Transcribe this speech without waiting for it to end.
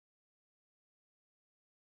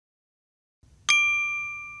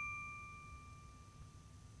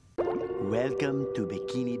Welcome to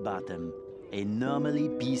Bikini Bottom, a normally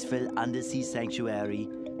peaceful undersea sanctuary.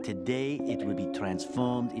 Today it will be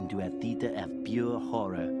transformed into a theater of pure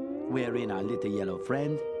horror, wherein our little yellow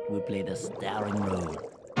friend will play the starring role.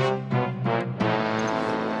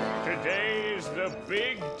 Today is the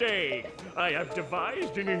big day. I have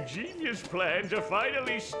devised an ingenious plan to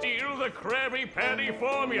finally steal the Krabby Patty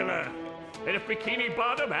formula. And if Bikini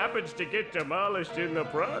Bottom happens to get demolished in the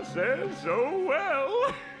process, oh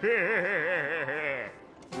well.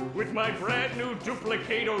 With my brand new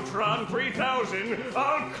Duplicatotron 3000,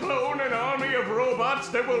 I'll clone an army of robots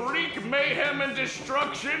that will wreak mayhem and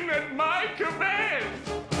destruction at my command.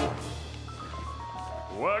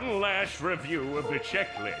 One last review of the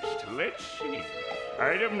checklist. Let's see.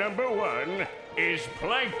 Item number 1, is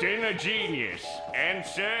Plankton a genius?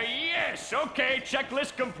 Answer yes. Okay,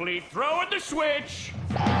 checklist complete. Throw in the switch.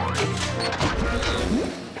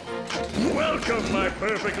 Welcome, my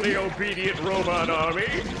perfectly obedient robot army.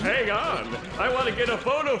 Hang on. I want to get a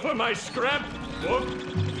photo for my scrapbook.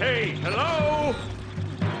 Hey, hello?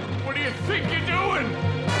 What do you think you're doing?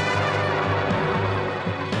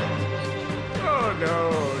 Oh,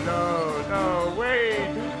 no,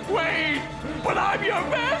 wait! But I'm your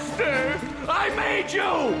master! I made you!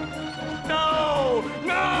 No!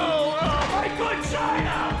 Oh, my good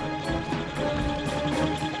China!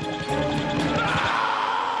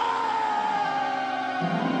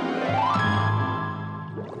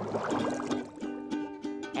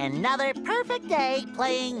 Another perfect day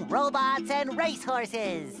playing robots and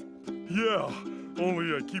racehorses. Yeah,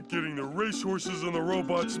 only I keep getting the racehorses and the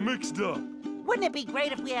robots mixed up. Wouldn't it be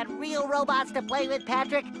great if we had real robots to play with,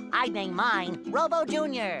 Patrick? I'd name mine Robo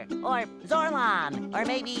Jr. or Zorlon or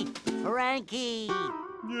maybe Frankie.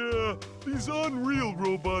 Yeah, these unreal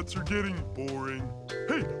robots are getting boring.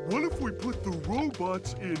 Hey, what if we put the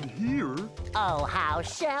robots in here? Oh, how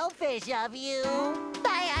shellfish of you.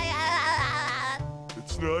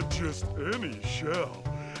 It's not just any shell.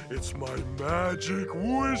 It's my magic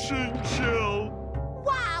wishing shell.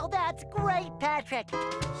 Wow, that's great, Patrick.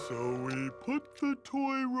 So we put the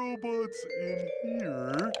toy robots in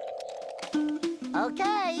here.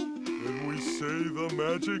 Okay. Then we say the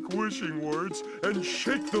magic wishing words and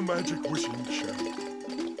shake the magic wishing shell.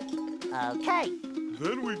 Okay.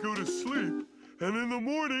 Then we go to sleep, and in the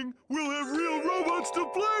morning, we'll have real robots to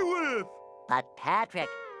play with. But, Patrick,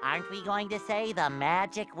 aren't we going to say the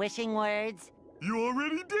magic wishing words? You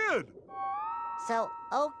already did. So,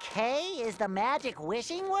 okay is the magic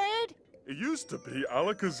wishing word? It used to be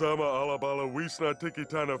Alakazama Alabala Wiesna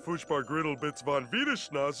Tikitana Fushbar Griddle Bits von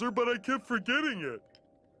Wiederschnauzer, but I kept forgetting it.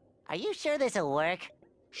 Are you sure this'll work?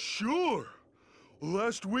 Sure.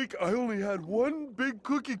 Last week, I only had one big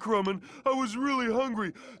cookie crumb and I was really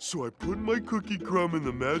hungry. So I put my cookie crumb in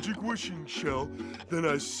the magic wishing shell. Then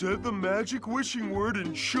I said the magic wishing word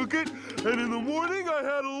and shook it. And in the morning, I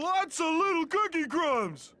had lots of little cookie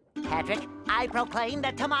crumbs. Patrick, I proclaim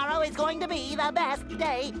that tomorrow is going to be the best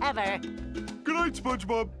day ever. Good night,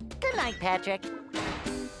 SpongeBob. Good night, Patrick.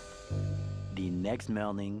 The next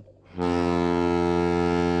morning.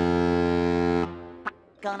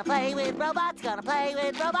 Gonna play with robots, gonna play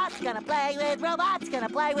with robots, gonna play with robots, gonna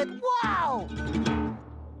play with... Wow!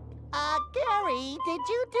 Gary, did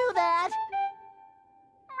you do that?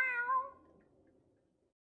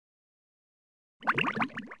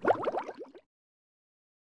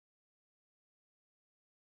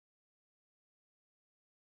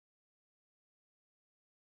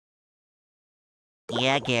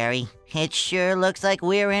 Yeah, Gary, it sure looks like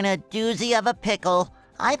we're in a doozy of a pickle.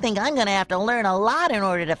 I think I'm gonna have to learn a lot in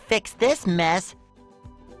order to fix this mess.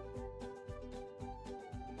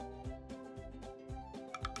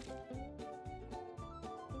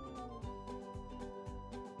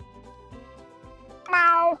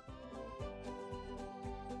 Meow.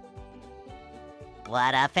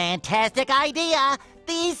 What a fantastic idea!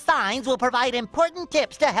 These signs will provide important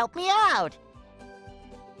tips to help me out.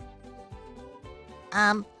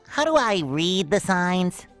 How do I read the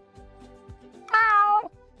signs?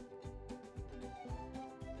 Meow.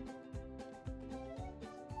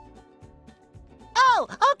 Oh,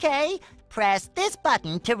 okay. Press this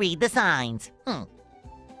button to read the signs.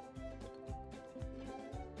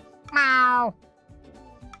 Meow.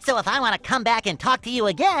 So if I want to come back and talk to you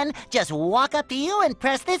again, just walk up to you and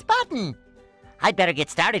press this button. I'd better get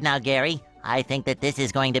started now, Gary. I think that this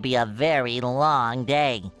is going to be a very long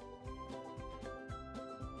day.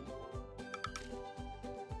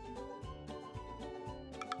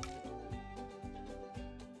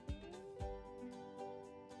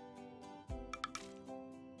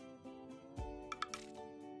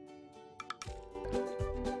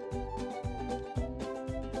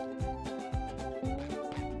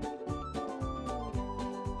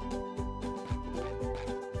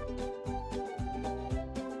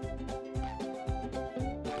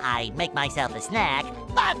 I make myself a snack,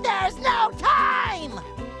 but there's no time!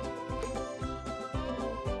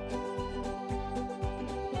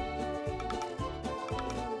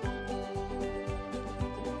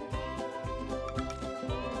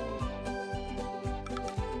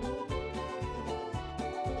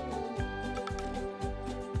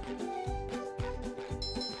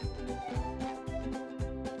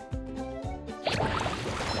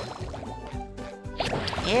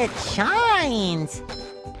 It shines!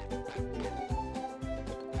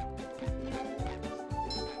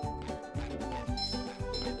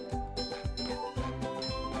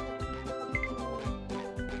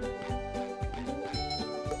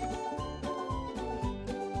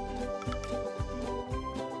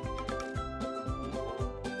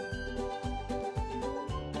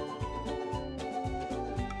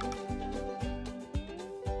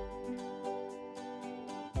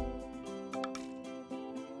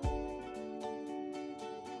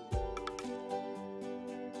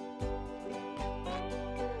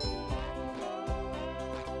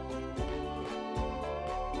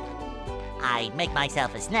 I make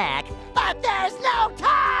myself a snack, but there's no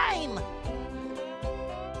time!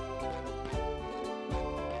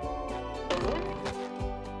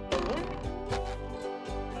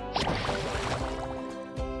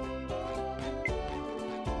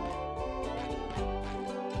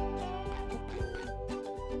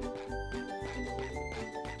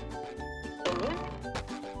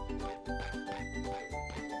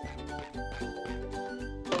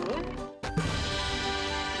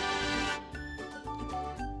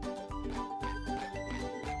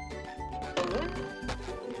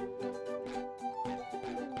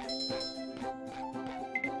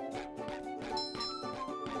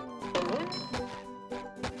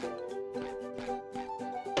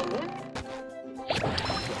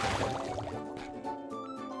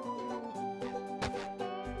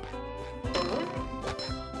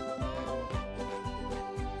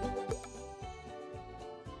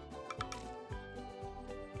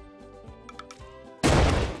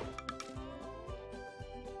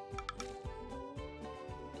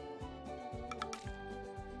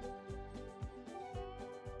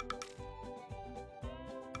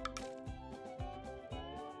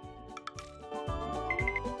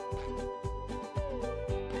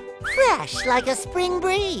 Fresh like a spring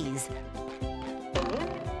breeze.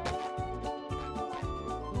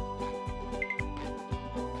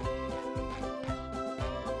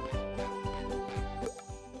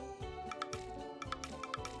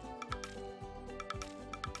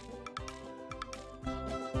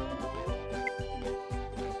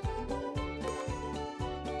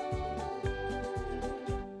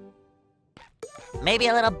 Maybe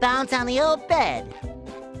a little bounce on the old bed.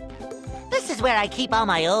 This is where I keep all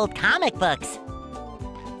my old comic books.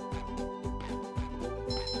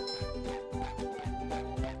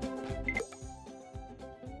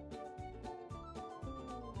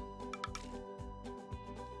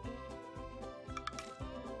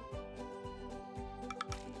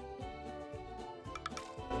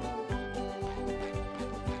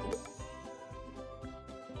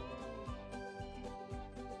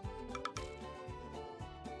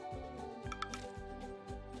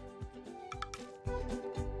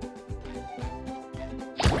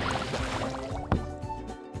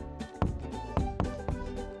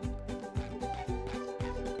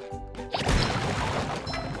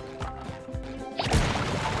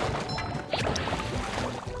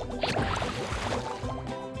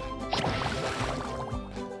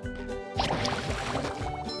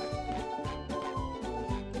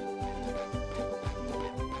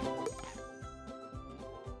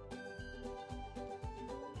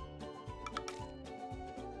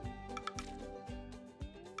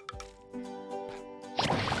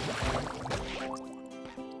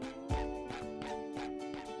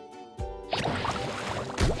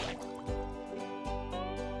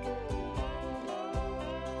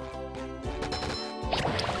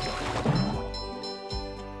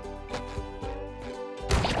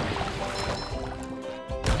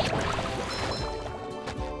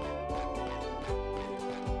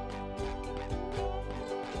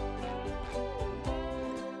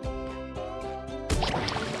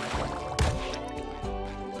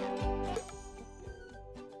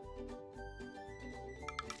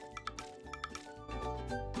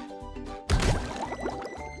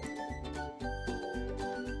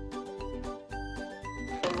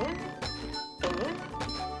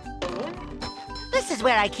 This is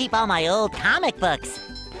where I keep all my old comic books.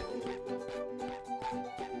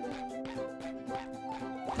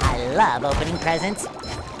 I love opening presents.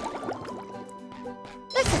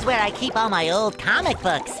 This is where I keep all my old comic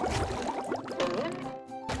books.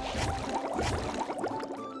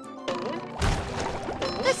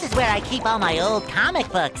 is where I keep all my old comic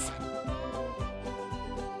books.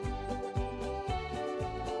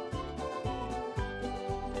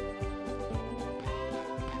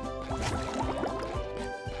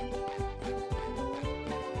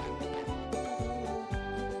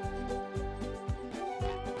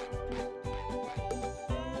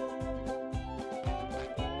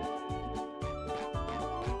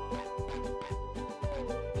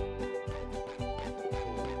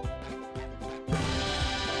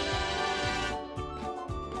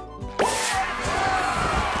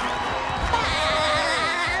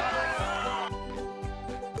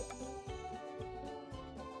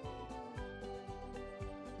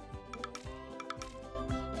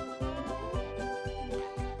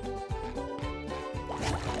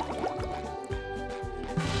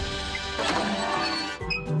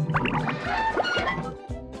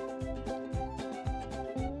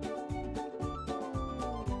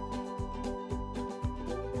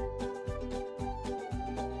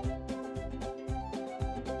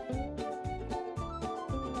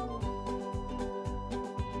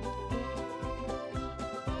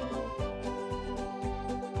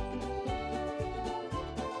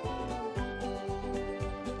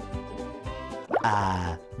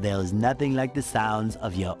 Ah, there's nothing like the sounds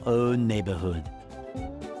of your own neighborhood.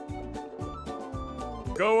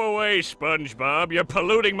 Go away, SpongeBob. You're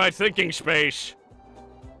polluting my thinking space.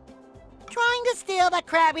 Trying to steal the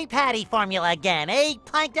Krabby Patty formula again, eh,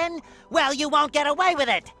 Plankton? Well, you won't get away with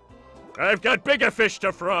it. I've got bigger fish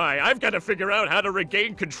to fry. I've got to figure out how to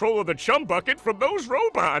regain control of the chum bucket from those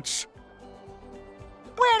robots.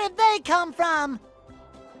 Where did they come from?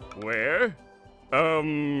 Where?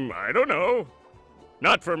 I don't know.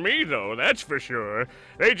 Not for me, though, that's for sure.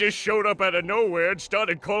 They just showed up out of nowhere and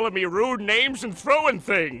started calling me rude names and throwing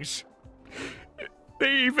things.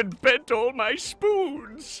 They even bent all my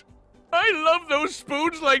spoons. I love those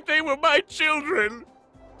spoons like they were my children.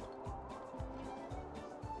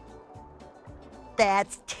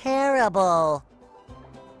 That's terrible.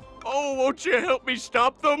 Oh, won't you help me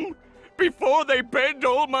stop them? Before they bend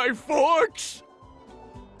all my forks?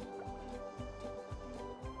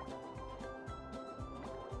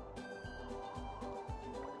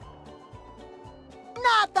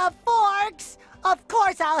 Not the forks! Of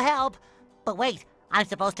course I'll help. But wait, I'm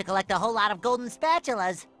supposed to collect a whole lot of golden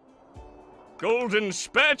spatulas. Golden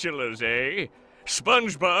spatulas, eh?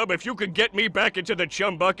 SpongeBob, if you could get me back into the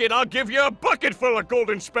chum bucket, I'll give you a bucket full of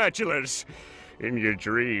golden spatulas. In your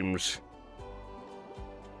dreams.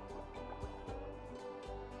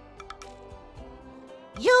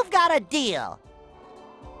 You've got a deal.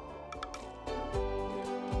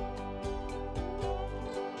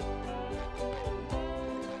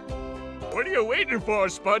 What are you waiting for,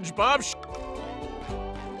 SpongeBob?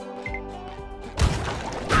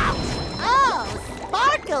 Oh,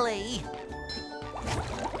 sparkly!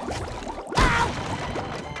 Ow!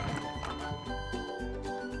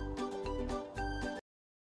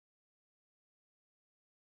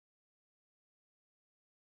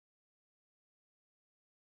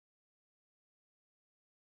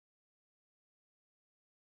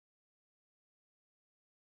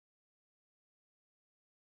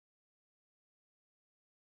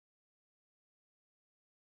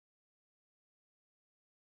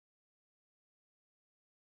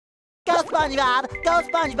 Go SpongeBob! Go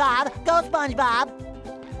SpongeBob! Go SpongeBob!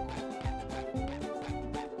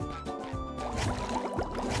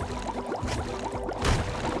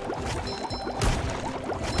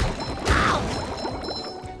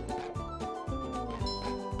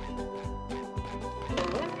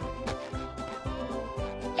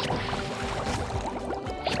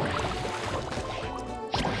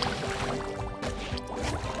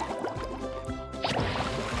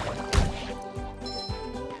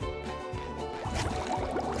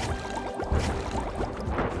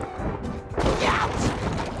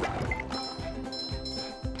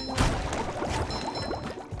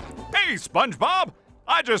 Hey, SpongeBob!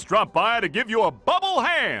 I just dropped by to give you a bubble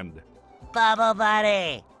hand. Bubble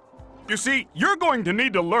Buddy! You see, you're going to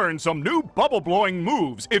need to learn some new bubble-blowing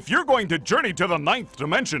moves if you're going to journey to the 9th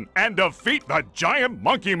dimension and defeat the giant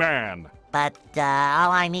monkey man. But,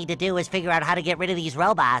 all I need to do is figure out how to get rid of these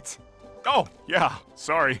robots. Oh, yeah,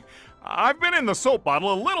 sorry. I've been in the soap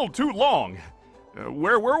bottle a little too long.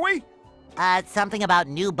 Where were we? Something about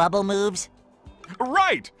new bubble moves?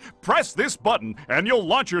 Right! Press this button and you'll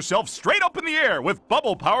launch yourself straight up in the air with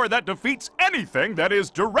bubble power that defeats anything that is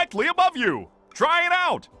directly above you. Try it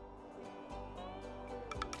out!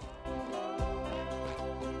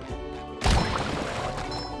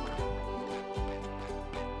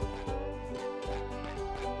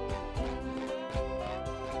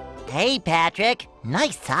 Hey, Patrick.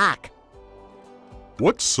 Nice sock.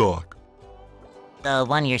 What sock? The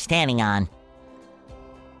one you're standing on.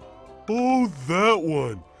 Oh, that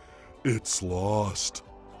one. It's lost.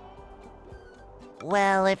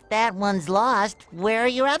 Well, if that one's lost, where are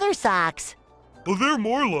your other socks? Oh, they're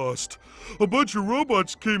more lost. A bunch of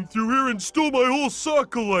robots came through here and stole my whole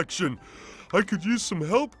sock collection. I could use some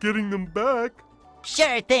help getting them back.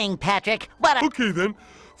 Sure thing, Patrick. What a... Okay, then.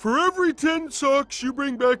 For every 10 socks you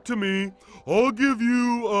bring back to me, I'll give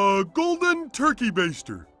you a golden turkey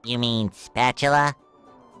baster. You mean spatula?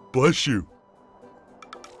 Bless you.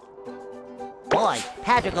 Boy,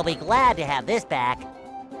 Patrick will be glad to have this back.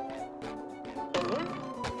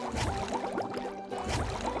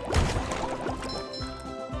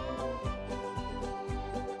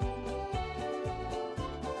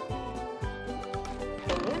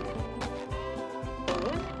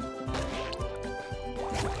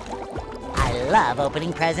 I love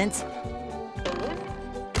opening presents.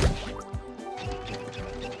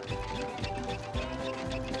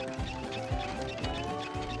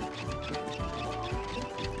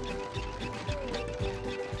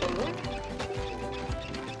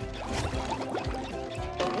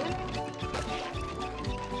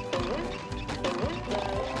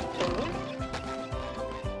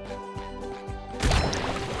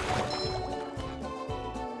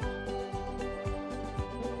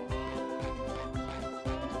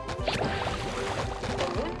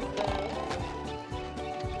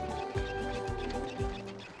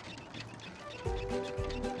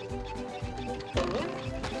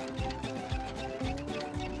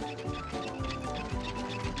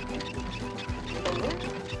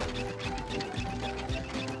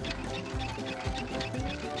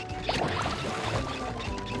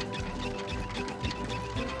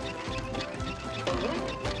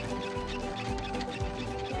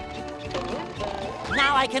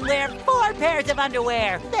 Now I can wear 4 pairs of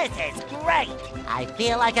underwear. This is great. I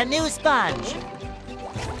feel like a new sponge.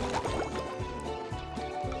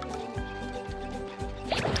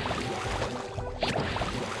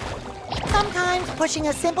 Sometimes pushing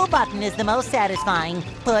a simple button is the most satisfying.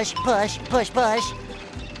 Push, push, push, push.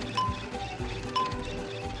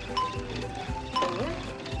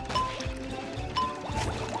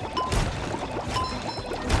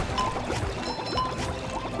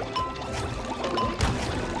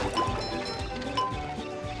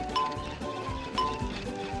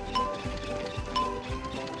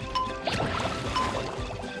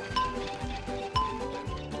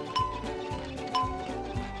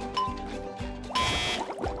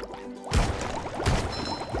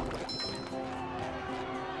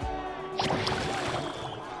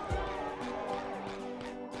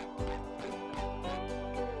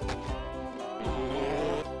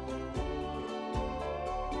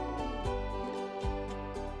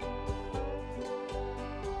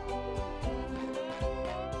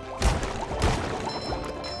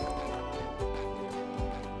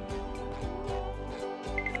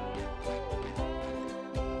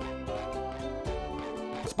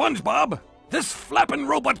 SpongeBob, this flappin'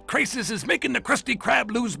 robot crisis is making the Krusty Krab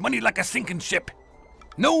lose money like a sinking ship.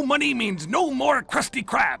 No money means no more Krusty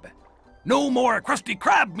Krab. No more Krusty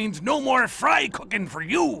Krab means no more fry cooking for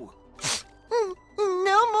you.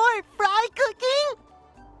 No more fry cooking?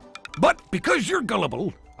 But because you're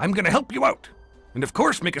gullible, I'm gonna help you out. And of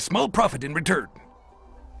course make a small profit in return.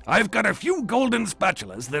 I've got a few golden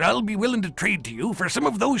spatulas that I'll be willing to trade to you for some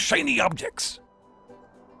of those shiny objects.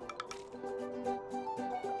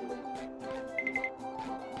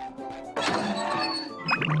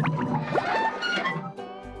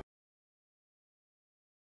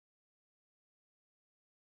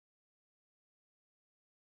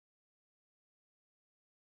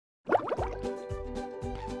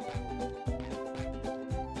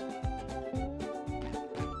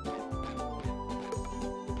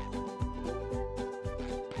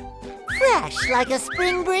 Fresh like a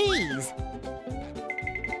spring breeze.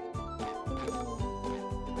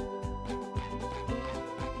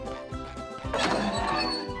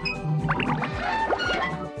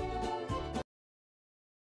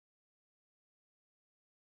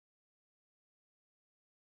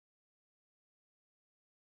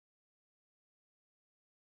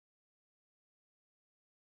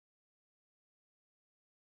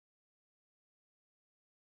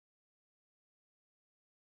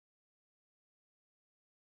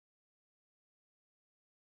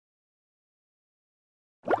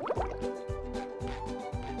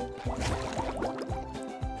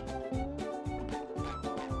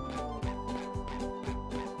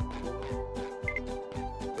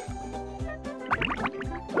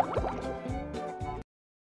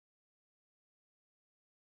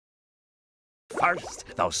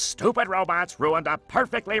 First, those stupid robots ruined a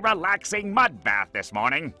perfectly relaxing mud bath this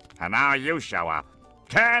morning, and now you show up.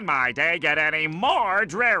 Can my day get any more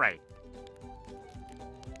dreary?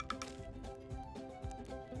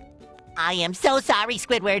 I am so sorry,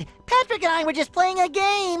 Squidward. Patrick and I were just playing a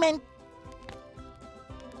game and...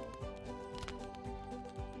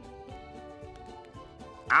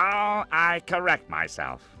 Oh, I correct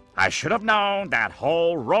myself. I should have known that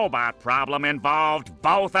whole robot problem involved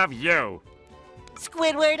both of you.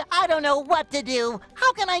 Squidward, I don't know what to do.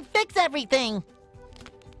 How can I fix everything?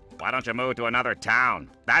 Why don't you move to another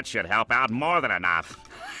town? That should help out more than enough.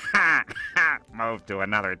 Move to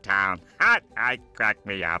another town. I cracked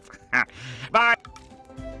me up. But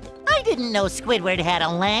I didn't know Squidward had a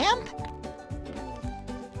lamp.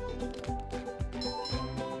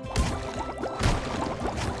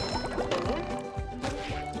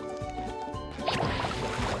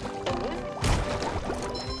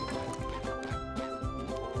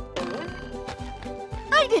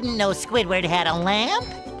 I didn't know Squidward had a lamp.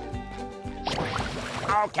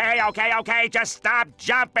 Okay, just stop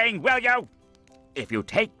jumping, will you? If you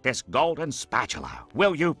take this golden spatula,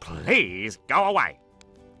 will you please go away?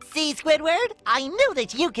 See, Squidward? I knew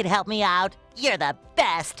that you could help me out. You're the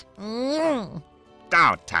best.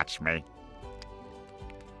 Don't touch me.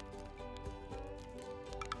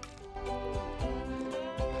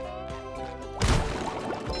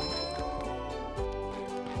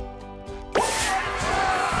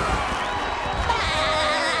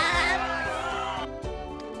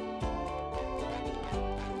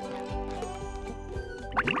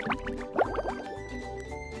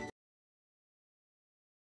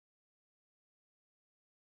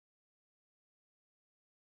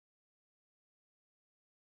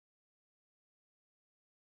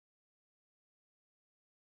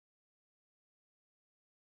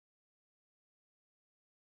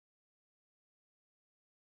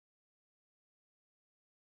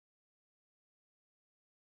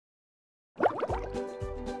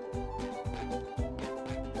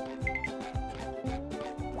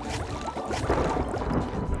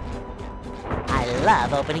 I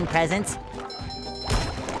love opening presents.